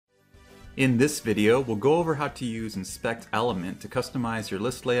In this video, we'll go over how to use Inspect Element to customize your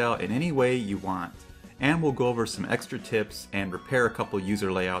list layout in any way you want, and we'll go over some extra tips and repair a couple user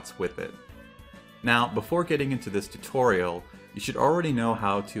layouts with it. Now, before getting into this tutorial, you should already know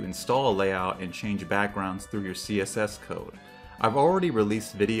how to install a layout and change backgrounds through your CSS code. I've already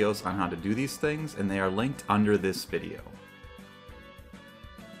released videos on how to do these things, and they are linked under this video.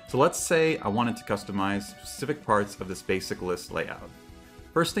 So let's say I wanted to customize specific parts of this basic list layout.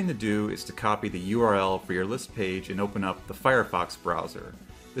 First thing to do is to copy the URL for your list page and open up the Firefox browser.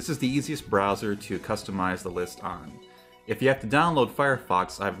 This is the easiest browser to customize the list on. If you have to download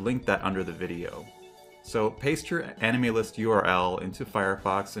Firefox, I've linked that under the video. So paste your MyAnimeList URL into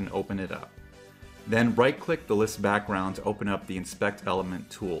Firefox and open it up. Then right-click the list background to open up the Inspect Element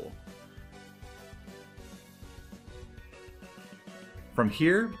tool. From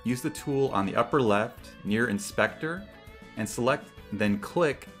here, use the tool on the upper left near Inspector and select, then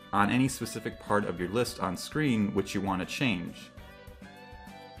click on any specific part of your list on screen which you want to change.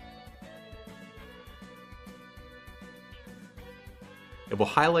 It will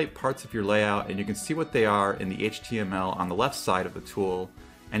highlight parts of your layout and you can see what they are in the HTML on the left side of the tool,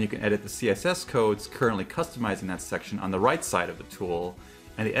 and you can edit the CSS codes currently customizing that section on the right side of the tool,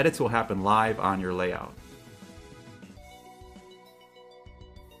 and the edits will happen live on your layout.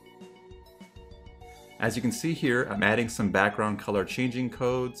 As you can see here, I'm adding some background color changing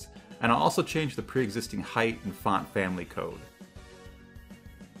codes, and I'll also change the pre-existing height and font family code.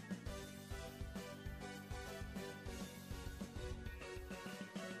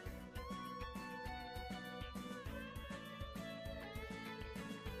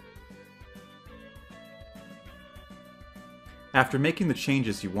 After making the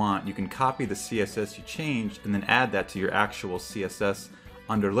changes you want, you can copy the CSS you changed and then add that to your actual CSS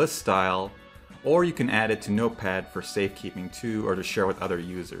under list style, or you can add it to Notepad for safekeeping too, or to share with other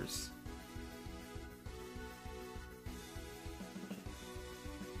users.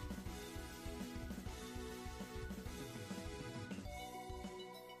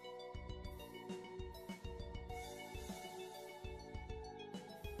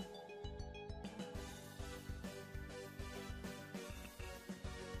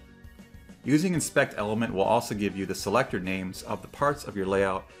 Using Inspect Element will also give you the selector names of the parts of your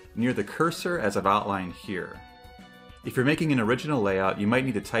layout near the cursor as I've outlined here. If you're making an original layout, you might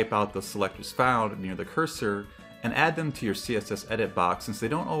need to type out those selectors found near the cursor and add them to your CSS edit box, since they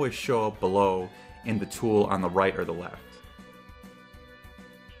don't always show up below in the tool on the right or the left.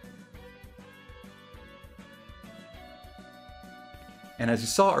 And as you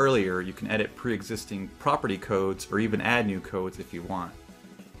saw earlier, you can edit pre-existing property codes or even add new codes if you want.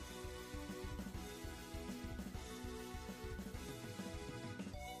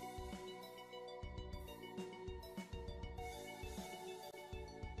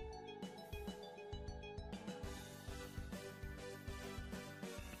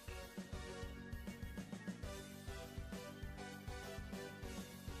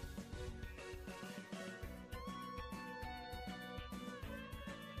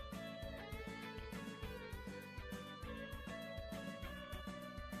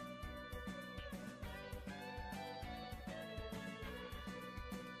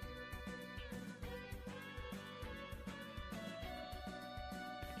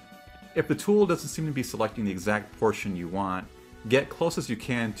 If the tool doesn't seem to be selecting the exact portion you want, get close as you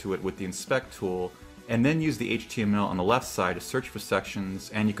can to it with the Inspect tool, and then use the HTML on the left side to search for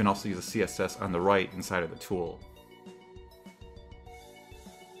sections, and you can also use the CSS on the right inside of the tool.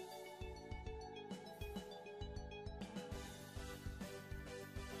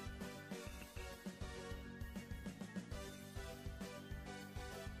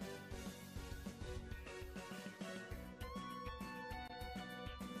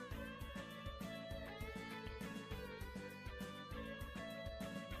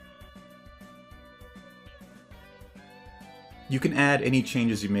 You can add any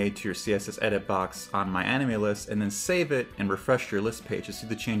changes you made to your CSS edit box on MyAnimeList and then save it and refresh your list page to see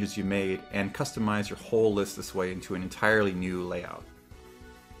the changes you made and customize your whole list this way into an entirely new layout.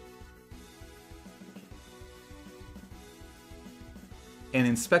 In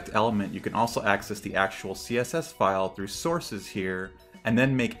Inspect Element, you can also access the actual CSS file through sources here, and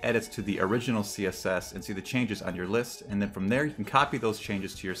then make edits to the original CSS and see the changes on your list, and then from there you can copy those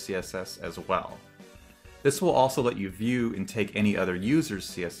changes to your CSS as well. This will also let you view and take any other user's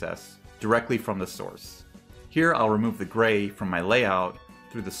CSS directly from the source. Here I'll remove the gray from my layout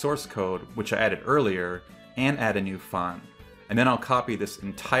through the source code, which I added earlier, and add a new font. And then I'll copy this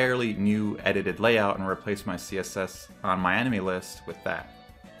entirely new edited layout and replace my CSS on MyAnimeList with that.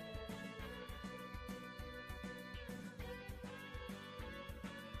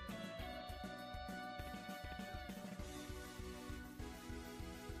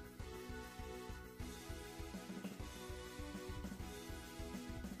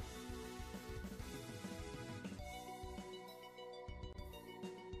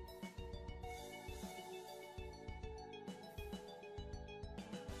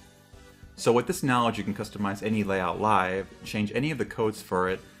 So with this knowledge, you can customize any layout live, change any of the codes for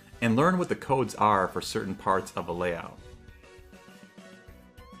it, and learn what the codes are for certain parts of a layout.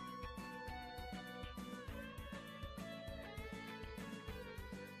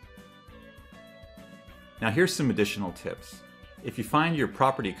 Now here's some additional tips. If you find your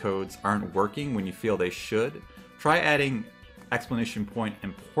property codes aren't working when you feel they should, try adding exclamation point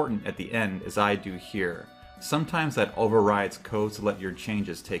important at the end, as I do here. Sometimes that overrides codes to let your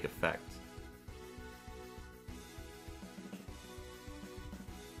changes take effect.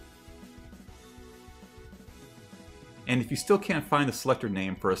 And if you still can't find the selector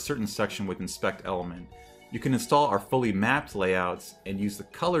name for a certain section with Inspect Element, you can install our fully mapped layouts and use the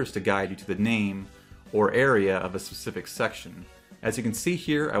colors to guide you to the name or area of a specific section. As you can see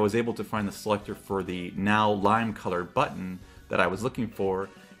here, I was able to find the selector for the now lime color button that I was looking for,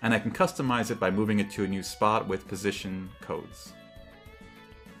 and I can customize it by moving it to a new spot with position codes.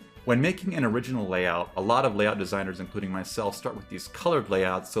 When making an original layout, a lot of layout designers, including myself, start with these colored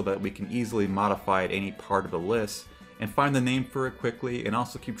layouts so that we can easily modify any part of the list and find the name for it quickly, and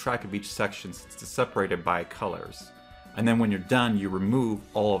also keep track of each section since it's separated by colors. And then when you're done, you remove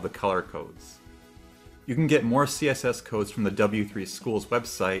all of the color codes. You can get more CSS codes from the W3 Schools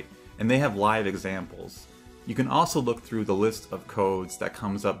website, and they have live examples. You can also look through the list of codes that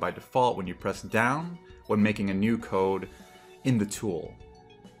comes up by default when you press down when making a new code in the tool.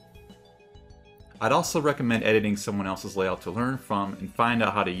 I'd also recommend editing someone else's layout to learn from and find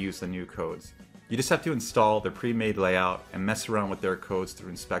out how to use the new codes. You just have to install their pre-made layout and mess around with their codes through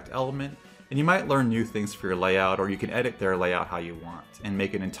Inspect Element, and you might learn new things for your layout, or you can edit their layout how you want and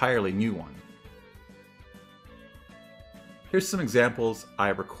make an entirely new one. Here's some examples I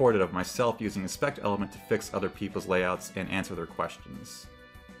recorded of myself using Inspect Element to fix other people's layouts and answer their questions.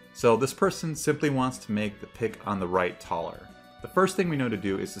 So this person simply wants to make the pick on the right taller. The first thing we know to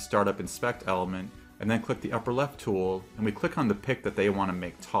do is to start up Inspect Element and then click the upper left tool, and we click on the pick that they want to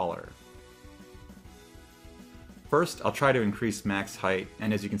make taller. First, I'll try to increase max height,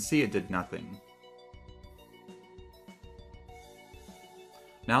 and as you can see, it did nothing.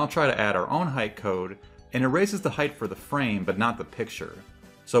 Now I'll try to add our own height code, and it raises the height for the frame, but not the picture.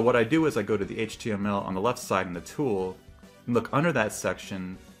 So what I do is I go to the HTML on the left side in the tool, and look under that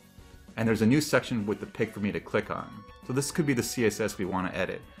section, and there's a new section with the pick for me to click on. So this could be the CSS we want to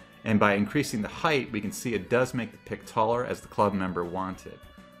edit, and by increasing the height, we can see it does make the pick taller as the club member wanted.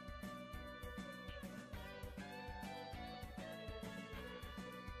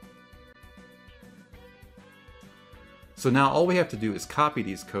 So now all we have to do is copy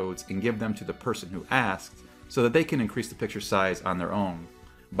these codes and give them to the person who asked so that they can increase the picture size on their own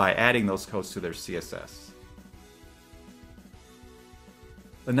by adding those codes to their CSS.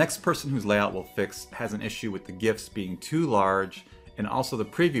 The next person whose layout we'll fix has an issue with the GIFs being too large and also the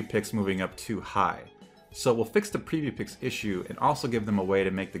preview pics moving up too high. So we'll fix the preview pics issue and also give them a way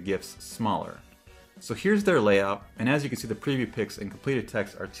to make the GIFs smaller. So here's their layout, and as you can see, the preview pics and completed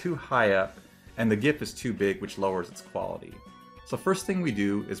text are too high up and the GIF is too big, which lowers its quality. So first thing we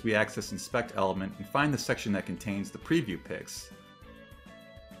do is we access Inspect Element and find the section that contains the preview pics.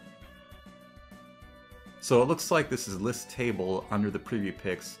 So it looks like this is list table under the preview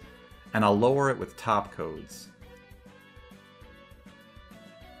pics, and I'll lower it with top codes.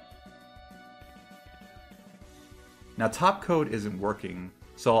 Now top code isn't working,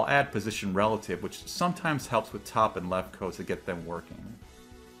 so I'll add position relative, which sometimes helps with top and left codes to get them working.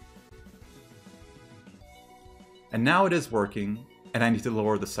 And now it is working, and I need to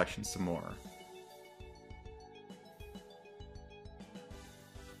lower the section some more.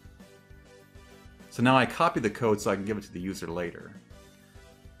 So now I copy the code so I can give it to the user later.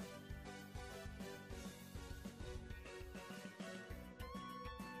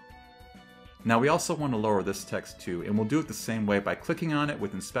 Now we also want to lower this text too, and we'll do it the same way by clicking on it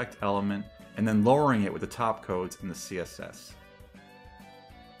with Inspect Element and then lowering it with the top codes in the CSS.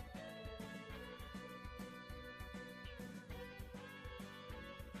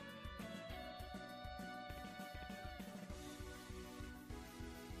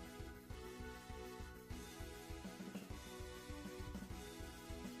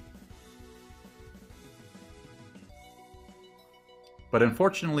 But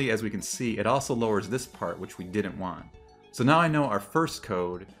unfortunately, as we can see, it also lowers this part, which we didn't want. So now I know our first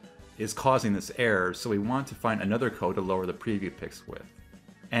code is causing this error, so we want to find another code to lower the preview pics with.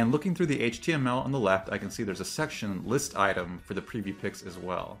 And looking through the HTML on the left, I can see there's a section list item for the preview pics as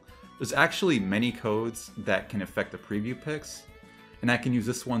well. There's actually many codes that can affect the preview pics, and I can use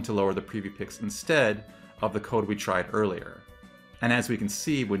this one to lower the preview pics instead of the code we tried earlier. And as we can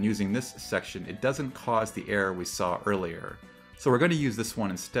see, when using this section, it doesn't cause the error we saw earlier. So we're going to use this one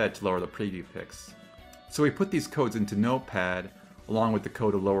instead to lower the preview pics. So we put these codes into Notepad along with the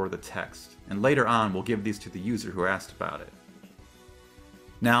code to lower the text, and later on we'll give these to the user who asked about it.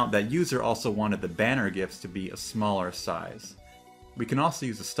 Now that user also wanted the banner GIFs to be a smaller size. We can also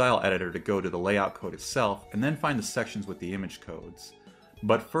use the style editor to go to the layout code itself and then find the sections with the image codes.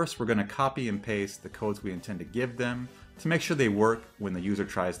 But first we're going to copy and paste the codes we intend to give them to make sure they work when the user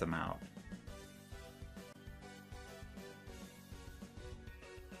tries them out.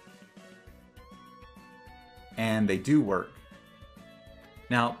 And they do work.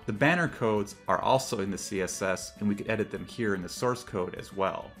 Now, the banner codes are also in the CSS, and we can edit them here in the source code as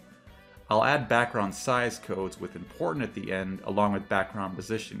well. I'll add background size codes with important at the end, along with background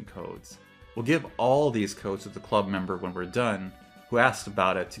position codes. We'll give all these codes to the club member when we're done, who asked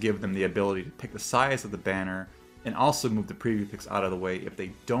about it, to give them the ability to pick the size of the banner, and also move the preview pics out of the way if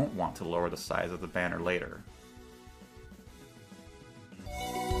they don't want to lower the size of the banner later.